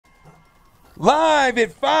Live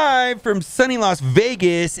at 5 from sunny Las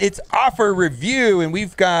Vegas, it's Offer Review, and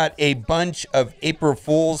we've got a bunch of April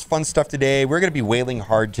Fool's fun stuff today. We're going to be wailing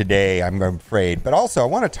hard today, I'm afraid. But also, I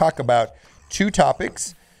want to talk about two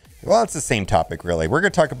topics. Well, it's the same topic, really. We're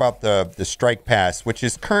going to talk about the Strike Pass, which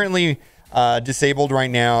is currently disabled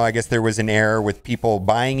right now. I guess there was an error with people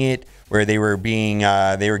buying it where they were getting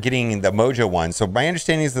the Mojo one. So my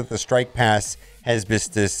understanding is that the Strike Pass has been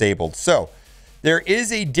disabled. So there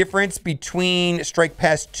is a difference between Strike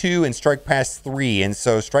Pass 2 and Strike Pass 3. And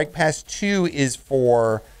so Strike Pass 2 is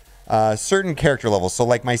for certain character levels. So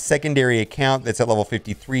like my secondary account that's at level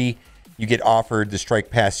 53, you get offered the Strike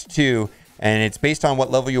Pass 2. And it's based on what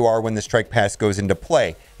level you are when the Strike Pass goes into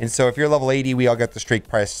play. And so if you're level 80, we all got the Strike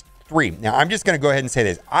Pass 3. Now, I'm just going to go ahead and say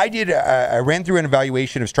this. I ran through an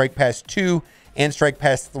evaluation of Strike Pass 2 and Strike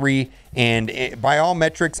Pass 3. And by all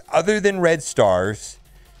metrics, other than red stars,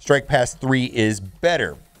 Strike Pass 3 is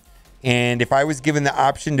better. And if I was given the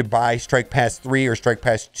option to buy Strike Pass 3 or Strike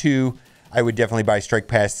Pass 2, I would definitely buy Strike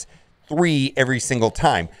Pass 3 every single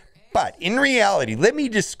time. But in reality, let me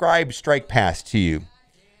describe Strike Pass to you.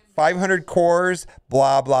 500 cores,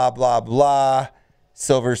 blah, blah, blah, blah,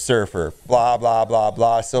 Silver Surfer, blah, blah, blah,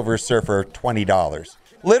 blah, Silver Surfer, $20.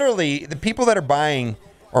 Literally, the people that are buying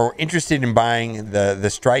or interested in buying the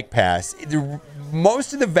Strike Pass,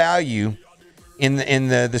 most of the value in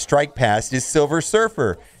the Strike Pass is Silver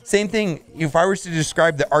Surfer. Same thing, if I was to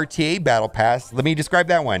describe the RTA Battle Pass, let me describe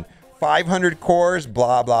that one. 500 cores,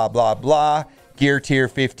 blah, blah, blah, blah, Gear Tier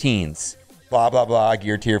 15s, blah, blah, blah,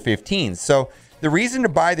 Gear Tier 15s. So the reason to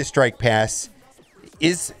buy the Strike Pass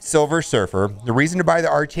is Silver Surfer. The reason to buy the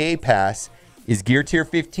RTA Pass is Gear Tier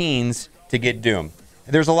 15s to get Doom.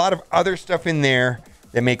 And there's a lot of other stuff in there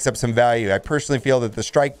that makes up some value. I personally feel that the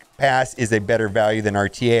Strike Pass is a better value than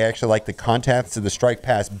RTA. I actually like the contents of the Strike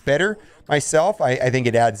Pass better myself. I think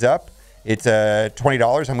it adds up. It's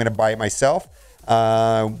 $20. I'm going to buy it myself.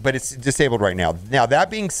 But it's disabled right now. Now, that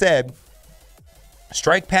being said,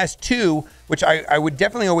 Strike Pass 2, which I would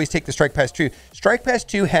definitely always take the Strike Pass 2. Strike Pass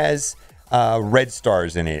 2 has red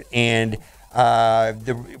stars in it. And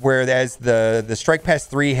whereas the Strike Pass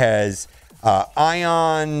 3 has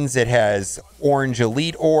ions, it has orange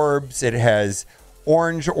elite orbs, it has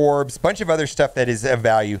orange orbs, a bunch of other stuff that is of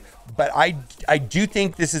value. But I do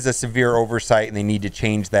think this is a severe oversight and they need to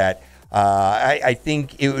change that. I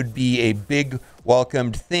think it would be a big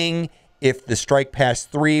welcomed thing if the Strike Pass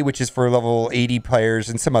 3, which is for level 80 players,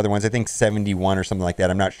 and some other ones, I think 71 or something like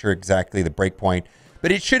that. I'm not sure exactly the breakpoint.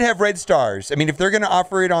 But it should have red stars. I mean, if they're going to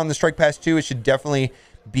offer it on the Strike Pass 2, it should definitely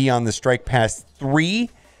be on the Strike Pass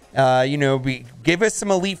 3. Give us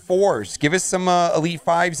some Elite 4s. Give us some Elite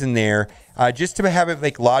 5s in there. Just to have it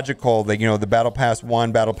like logical, like, the Battle Pass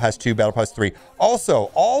 1, Battle Pass 2, Battle Pass 3.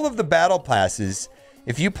 Also, all of the Battle Passes,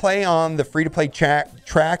 if you play on the free-to-play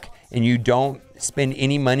track and you don't spend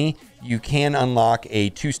any money, you can unlock a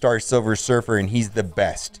 2-star Silver Surfer, and he's the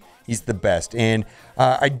best. He's the best. And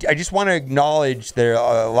I just want to acknowledge there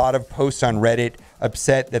are a lot of posts on Reddit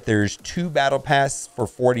upset that there's 2 Battle Pass for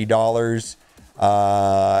 $40.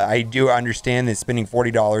 I do understand that spending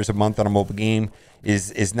 $40 a month on a mobile game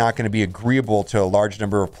is not going to be agreeable to a large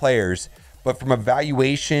number of players. But from a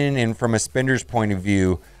valuation and from a spender's point of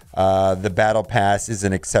view, the Battle Pass is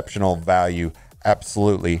an exceptional value.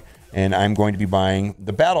 Absolutely. And I'm going to be buying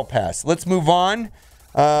the Battle Pass. Let's move on.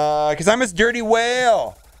 Because I'm a dirty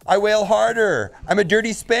whale. I wail harder. I'm a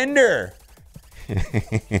dirty spender.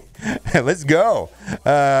 Let's go.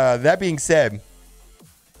 That being said,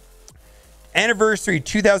 Anniversary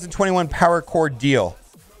 2021 Power Core deal.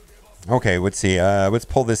 Okay, let's see. Let's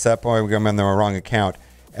pull this up. Oh, I'm on the wrong account.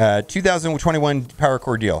 2021 Power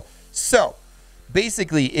Core deal. So,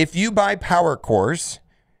 basically, if you buy Power Cores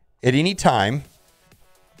at any time,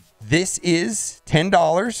 this is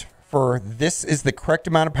 $10 for this is the correct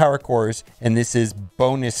amount of Power Cores, and this is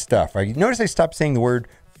bonus stuff. Notice I stopped saying the word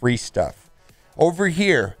free stuff. Over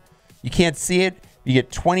here, you can't see it. You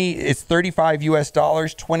get 20, it's $35 US,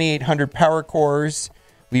 2,800 Power Cores.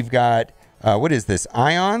 We've got, what is this?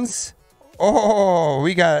 Ions? Oh,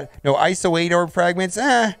 we got no ISO 8 orb fragments.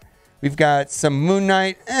 We've got some Moon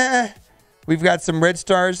Knight. We've got some red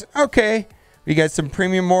stars. Okay. We got some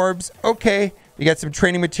premium orbs. Okay. We got some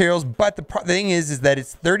training materials. But the thing is that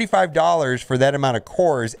it's $35 for that amount of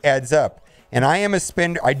cores adds up. And I am a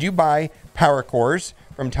spender. I do buy Power Cores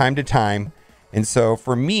from time to time. And so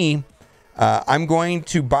for me, I'm going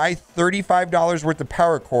to buy $35 worth of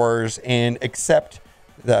Power Cores and accept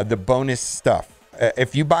the bonus stuff.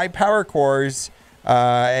 If you buy Power Cores,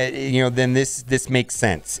 then this makes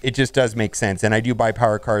sense. It just does make sense. And I do buy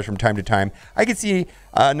Power Cores from time to time. I can see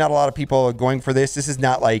not a lot of people going for this. This is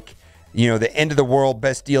not like the end of the world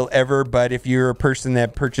best deal ever. But if you're a person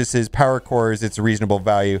that purchases power cores, it's a reasonable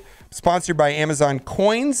value. Sponsored by Amazon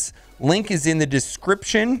Coins. Link is in the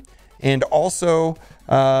description, and also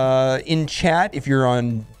in chat. If you're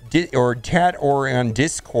on chat or on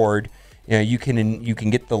Discord, you can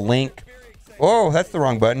get the link. Oh, that's the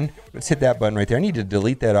wrong button. Let's hit that button right there. I need to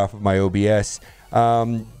delete that off of my OBS.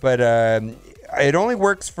 But it only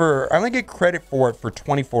works I only get credit for it for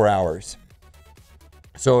 24 hours.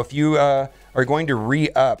 So if you are going to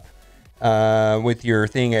re-up with your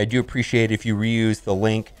thing, I do appreciate if you reuse the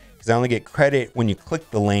link, because I only get credit when you click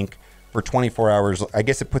the link for 24 hours. I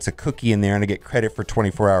guess it puts a cookie in there and I get credit for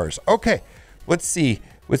 24 hours. Okay, let's see.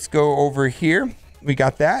 Let's go over here. We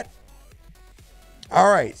got that.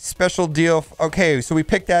 All right, special deal. Okay, so we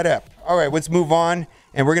picked that up. All right, let's move on.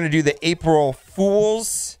 And we're going to do the April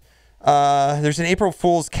Fools. There's an April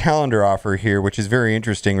Fool's calendar offer here, which is very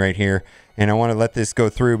interesting right here. And I want to let this go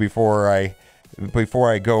through before I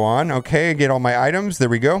go on. Okay, get all my items. There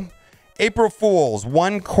we go. April Fools,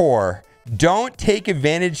 1 core. Don't take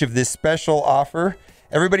advantage of this special offer.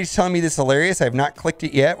 Everybody's telling me this is hilarious. I have not clicked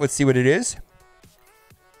it yet. Let's see what it is.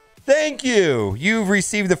 Thank you. You've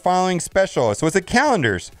received the following special. So it's a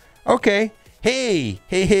calendars. Okay. Hey.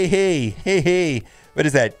 What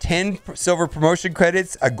is that? 10 silver promotion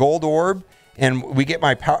credits, a gold orb, and we get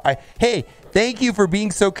my power. Hey, thank you for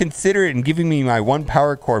being so considerate and giving me my 1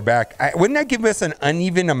 power core back. Wouldn't that give us an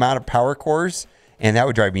uneven amount of power cores? And that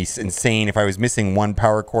would drive me insane if I was missing 1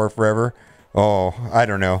 power core forever. Oh, I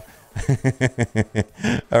don't know.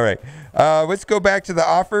 All right. Let's go back to the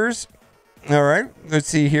offers. All right. Let's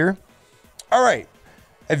see here. All right.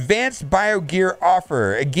 Advanced BioGear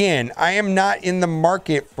offer. Again, I am not in the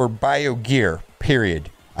market for BioGear,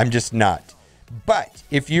 period. I'm just not. But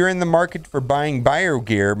if you're in the market for buying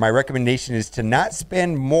BioGear, my recommendation is to not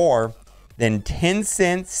spend more than 10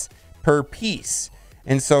 cents per piece.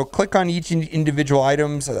 And so click on each individual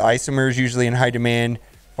items. Isomers usually in high demand.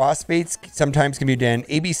 Phosphates sometimes can be done.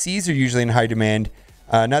 ABCs are usually in high demand.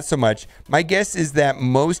 Not so much. My guess is that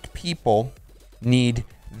most people need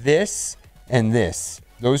this and this.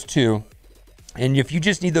 Those two. And if you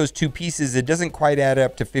just need those 2 pieces, it doesn't quite add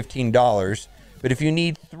up to $15. But if you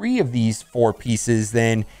need 3 of these 4 pieces,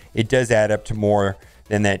 then it does add up to more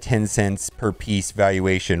than that 10 cents per piece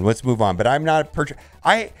valuation. Let's move on. But I'm not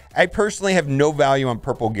I personally have no value on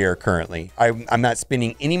purple gear currently. I'm not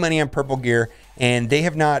spending any money on purple gear, and they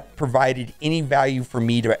have not provided any value for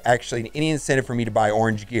me to any incentive for me to buy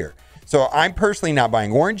orange gear. So I'm personally not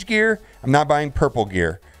buying orange gear. I'm not buying purple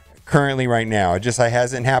gear currently right now. It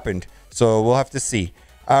hasn't happened. So we'll have to see.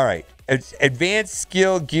 All right. Advanced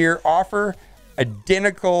skill gear offer.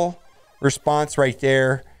 Identical response right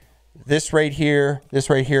there. This right here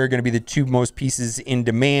are going to be the 2 most pieces in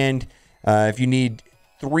demand. If you need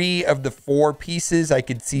 3 of the 4 pieces, I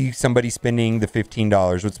could see somebody spending the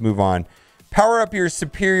 $15. Let's move on. Power up your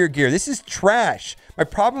superior gear. This is trash. My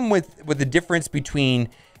problem with the difference between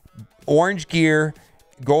orange gear,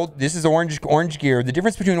 gold, this is orange gear. The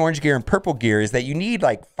difference between orange gear and purple gear is that you need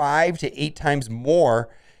like 5 to 8 times more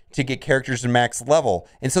to get characters to max level.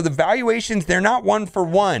 And so the valuations, they're not 1 for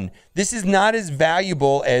 1. This is not as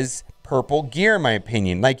valuable as purple gear, in my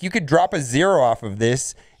opinion. Like, you could drop a 0 off of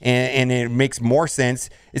this and it makes more sense.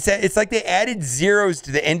 It's like they added zeros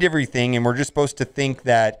to the end of everything, and we're just supposed to think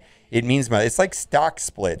that it means more. It's like stock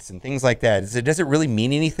splits and things like that. Does it really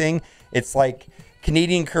mean anything? It's like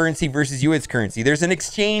Canadian currency versus U.S. currency. There's an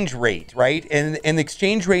exchange rate, right? And the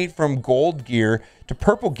exchange rate from gold gear to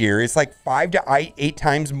purple gear is like 5 to 8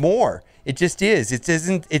 times more. It just is.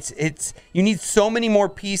 You need so many more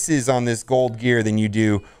pieces on this gold gear than you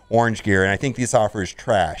do orange gear. And I think this offer is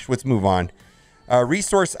trash. Let's move on.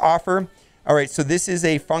 Resource offer. All right. So this is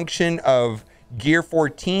a function of gear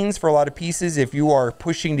 14s for a lot of pieces. If you are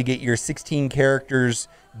pushing to get your 16 characters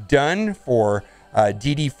done for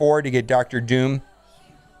DD4 to get Dr. Doom,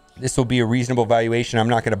 this will be a reasonable valuation. I'm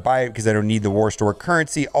not going to buy it because I don't need the War Store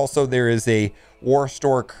currency. Also, there is a War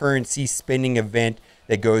Store currency spending event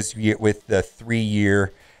that goes with the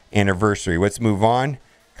 3-year anniversary. Let's move on.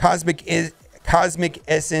 Cosmic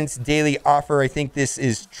Essence daily offer. I think this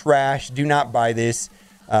is trash. Do not buy this.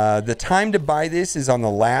 The time to buy this is on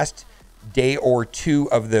the last day or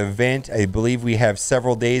 2 of the event. I believe we have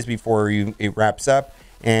several days before it wraps up.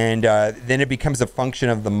 And then it becomes a function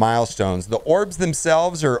of the milestones. The orbs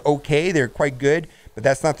themselves are okay. They're quite good, but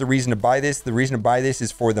that's not the reason to buy this. The reason to buy this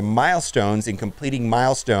is for the milestones and completing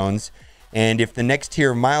milestones. And if the next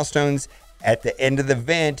tier of milestones at the end of the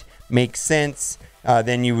event makes sense,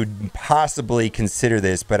 then you would possibly consider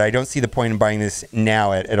this. But I don't see the point in buying this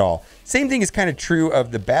now at all. Same thing is kind of true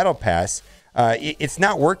of the Battle Pass. It's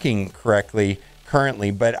not working correctly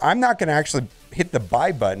currently, but I'm not going to actually hit the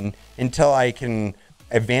buy button until I can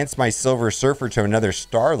advance my Silver Surfer to another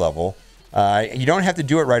star level. You don't have to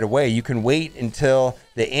do it right away. You can wait until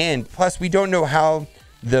the end. Plus, we don't know how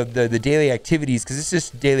the daily activities, because it's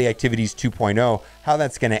just daily activities 2.0, how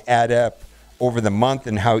that's going to add up over the month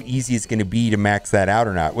and how easy it's going to be to max that out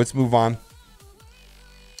or not. Let's move on.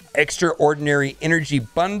 Extraordinary Energy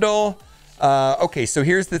Bundle. Okay, so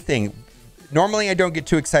here's the thing. Normally, I don't get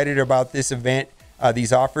too excited about this event,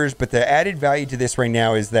 these offers, but the added value to this right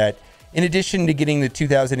now is that in addition to getting the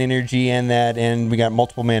 2,000 energy and we got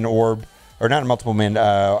multiple man orb, or not a multiple man,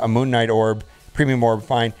 a Moon Knight orb, premium orb,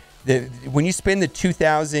 fine. When you spend the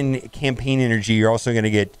 2,000 campaign energy, you're also going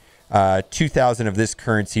to get 2,000 of this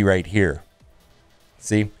currency right here.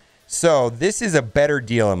 See? So this is a better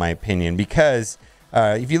deal in my opinion, because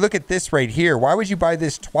if you look at this right here, why would you buy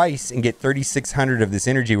this twice and get 3,600 of this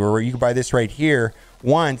energy, where you can buy this right here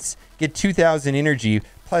once, get 2,000 energy,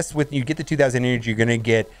 plus when you get the 2,000 energy, you're going to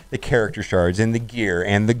get the character shards and the gear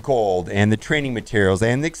and the gold and the training materials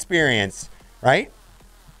and the experience, right?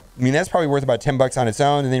 I mean, that's probably worth about 10 bucks on its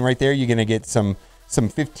own. And then right there, you're going to get some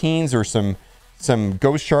 15s or some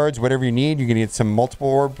ghost shards, whatever you need. You're going to get some multiple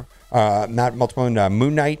orb, not multiple,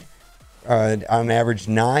 Moon Knight. On average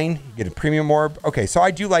 9, you get a premium orb. Okay, so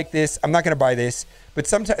I do like this. I'm not going to buy this, but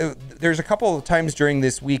sometimes there's a couple of times during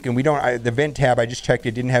this week, and the event tab, I just checked,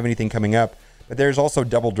 it didn't have anything coming up, but there's also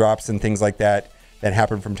double drops and things like that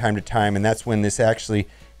happen from time to time, and that's when this actually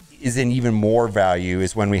is in even more value,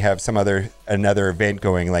 is when we have another event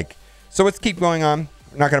going. Like, so let's keep going on.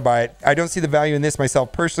 I'm not going to buy it. I don't see the value in this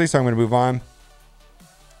myself personally, so I'm going to move on.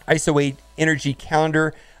 ISO 8 Energy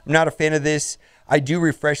Calendar. I'm not a fan of this. I do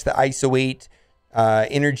refresh the ISO 8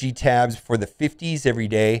 energy tabs for the 50s every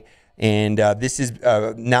day. And this is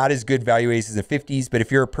not as good value as the 50s. But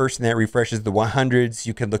if you're a person that refreshes the 100s,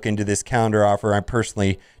 you can look into this calendar offer. I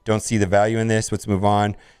personally don't see the value in this. Let's move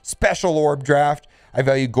on. Special orb draft. I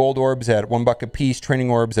value gold orbs at $1 a piece, training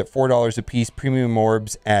orbs at $4 a piece, premium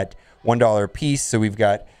orbs at $1 a piece. So we've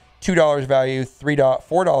got $2 value,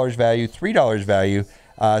 $4 value, $3 value.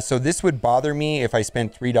 So this would bother me if I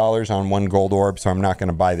spent $3 on one gold orb, so I'm not going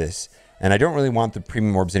to buy this. And I don't really want the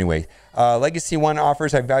premium orbs anyway. Legacy 1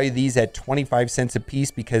 offers, I value these at 25 cents a piece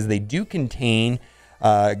because they do contain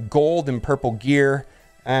gold and purple gear.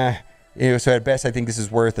 So at best, I think this is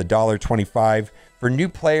worth $1.25. For new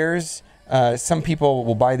players, some people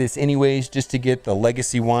will buy this anyways just to get the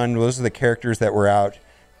Legacy 1. Those are the characters that were out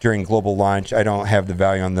during global launch. I don't have the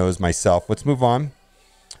value on those myself. Let's move on.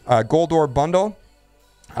 Gold orb bundle.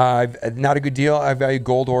 Not a good deal. I value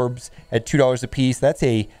gold orbs at $2 a piece. That's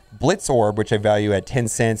a Blitz orb, which I value at 10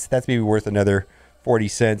 cents. That's maybe worth another 40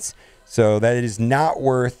 cents. So that is not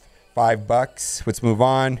worth $5. Let's move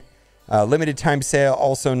on. Limited time sale,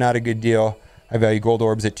 also not a good deal. I value gold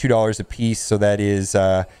orbs at $2 a piece. So that is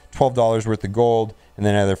 $12 worth of gold. And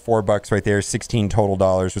then another $4 right there, 16 total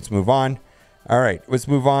dollars. Let's move on. All right, let's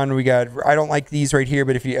move on. I don't like these right here,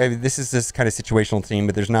 but this is this kind of situational theme,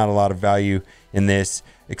 but there's not a lot of value in this.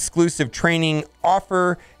 Exclusive training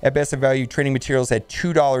offer at best of value, training materials at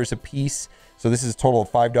 $2 a piece. So this is a total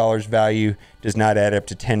of $5 value, does not add up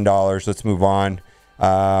to $10. Let's move on.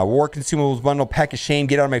 War consumables bundle, pack of shame,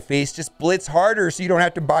 get out of my face. Just blitz harder so you don't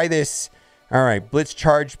have to buy this. All right, blitz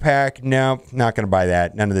charge pack. No, not going to buy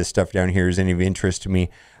that. None of this stuff down here is any of interest to me.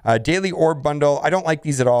 Daily orb bundle. I don't like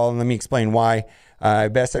these at all, and let me explain why.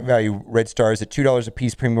 Best at value red stars at $2 a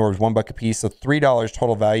piece, premium orbs $1 a piece, so $3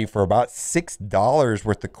 total value for about $6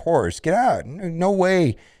 worth of cores. Get out. No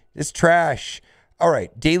way. It's trash. All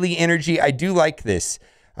right, daily energy. I do like this.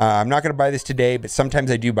 I'm not going to buy this today, but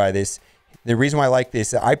sometimes I do buy this. The reason why I like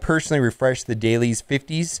this, I personally refresh the dailies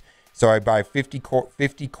 50s. So I buy 50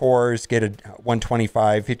 cores, get a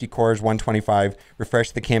 125, 50 cores, 125,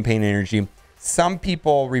 refresh the campaign energy. Some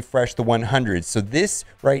people refresh the 100s. So this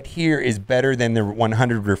right here is better than the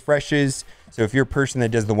 100 refreshes. So if you're a person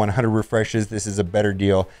that does the 100 refreshes, this is a better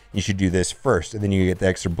deal. You should do this first, and then you get the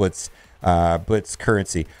extra blitz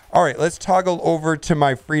currency. All right, let's toggle over to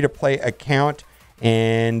my free-to-play account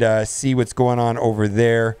and see what's going on over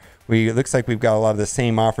there. It looks like we've got a lot of the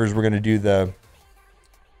same offers. We're going to do the...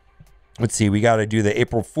 Let's see, we got to do the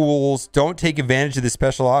April Fools. Don't take advantage of the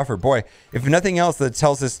special offer. Boy, if nothing else, that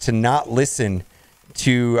tells us to not listen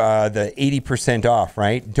to the 80% off,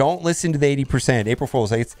 right? Don't listen to the 80%. April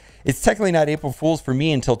Fools. It's technically not April Fools for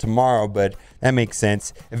me until tomorrow, but that makes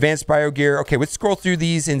sense. Advanced Bio Gear. Okay, let's scroll through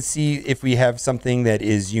these and see if we have something that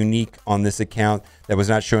is unique on this account that was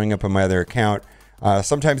not showing up on my other account.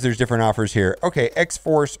 Sometimes there's different offers here. Okay,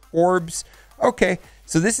 X-Force Orbs. Okay,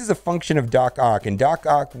 So this is a function of Doc Ock, and Doc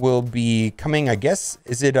Ock will be coming, I guess,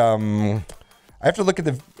 is it, I have to look at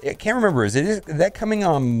I can't remember, is that coming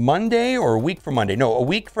on Monday or a week from Monday? No, a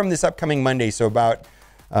week from this upcoming Monday, so about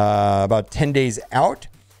 10 days out.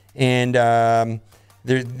 And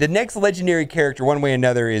the next legendary character, one way or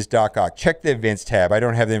another, is Doc Ock. Check the events tab. I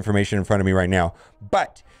don't have the information in front of me right now.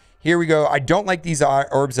 But here we go. I don't like these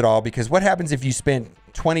orbs at all, because what happens if you spend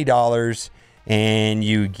 $20 and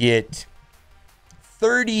you get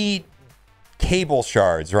 30 cable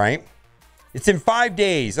shards, right? It's in 5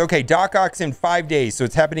 days. Okay, Doc Ock's in 5 days, so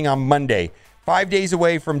it's happening on Monday. 5 days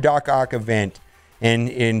away from Doc Ock event.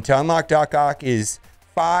 And to unlock Doc Ock is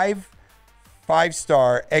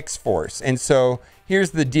 5-star X-Force. And so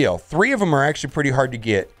here's the deal. 3 of them are actually pretty hard to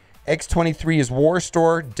get. X23 is War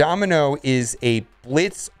Store. Domino is a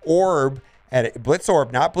Blitz Orb, Blitz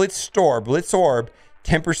Orb, not Blitz Store, Blitz Orb,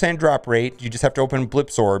 10% drop rate. You just have to open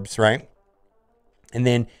Blitz Orbs, right? And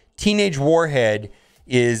then Teenage Warhead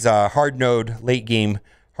is hard node, late game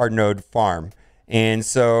hard node farm. And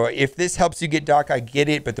so if this helps you get Doc, I get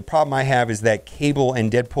it. But the problem I have is that Cable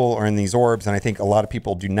and Deadpool are in these orbs. And I think a lot of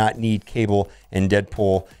people do not need Cable and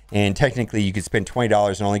Deadpool. And technically you could spend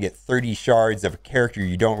 $20 and only get 30 shards of a character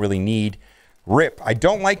you don't really need. Rip. I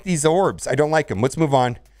don't like these orbs. I don't like them. Let's move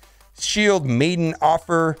on. Shield Maiden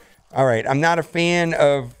offer. All right. I'm not a fan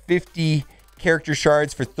of 50 character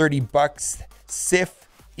shards for 30 bucks. Sif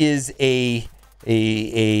is a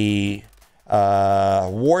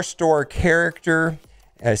War Store character.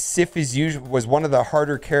 Sif was one of the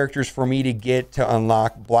harder characters for me to get to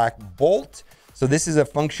unlock Black Bolt. So this is a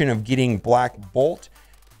function of getting Black Bolt.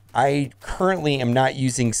 I currently am not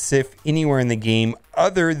using Sif anywhere in the game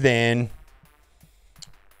other than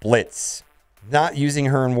Blitz. Not using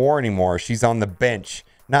her in war anymore. She's on the bench.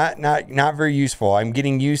 Not very useful. I'm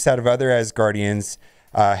getting use out of other Asgardians,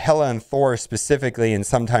 Hela and Thor specifically, and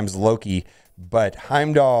sometimes Loki. But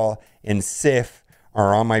Heimdall and Sif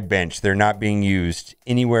are on my bench. They're not being used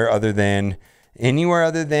anywhere other than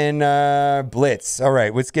Blitz. All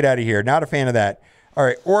right, let's get out of here. Not a fan of that. All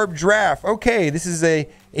right, Orb Draft. Okay, this is a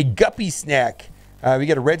guppy snack. We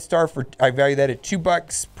get a red star for, I value that at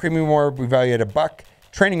 $2. Premium Orb, we value at $1.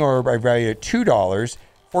 Training Orb, I value at $2.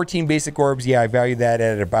 14 basic orbs, yeah, I value that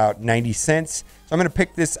at about 90 cents. So I'm going to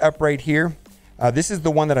pick this up right here. This is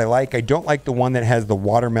the one that I like. I don't like the one that has the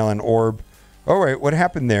watermelon orb. All right, what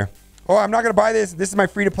happened there? Oh, I'm not going to buy this. This is my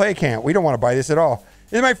free-to-play account. We don't want to buy this at all.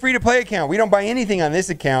 This is my free-to-play account. We don't buy anything on this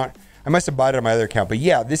account. I must have bought it on my other account. But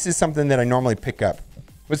yeah, this is something that I normally pick up.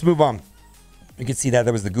 Let's move on. You can see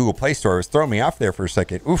that was the Google Play Store. It was throwing me off there for a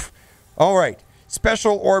second. Oof. All right.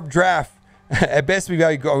 Special Orb Draft. At best,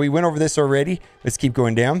 we went over this already. Let's keep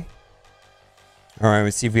going down. All right,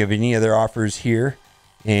 let's see if we have any other offers here.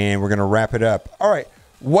 And we're going to wrap it up. All right.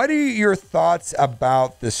 What are your thoughts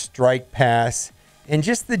about the Strike Pass and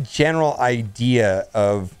just the general idea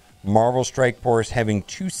of Marvel Strike Force having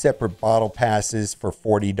 2 separate bottle passes for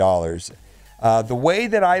 $40? The way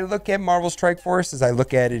that I look at Marvel Strike Force is I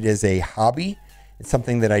look at it as a hobby. It's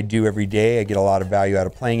something that I do every day. I get a lot of value out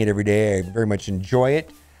of playing it every day. I very much enjoy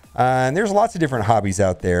it. And there's lots of different hobbies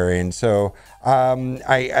out there. And so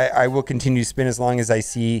I will continue to spin as long as I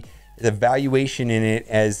see the valuation in it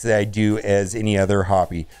as I do as any other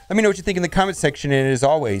hobby. Let me know what you think in the comment section. And as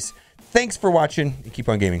always, thanks for watching and keep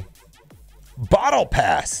on gaming. Bottle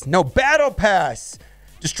Pass. No, Battle Pass.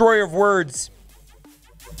 Destroyer of words.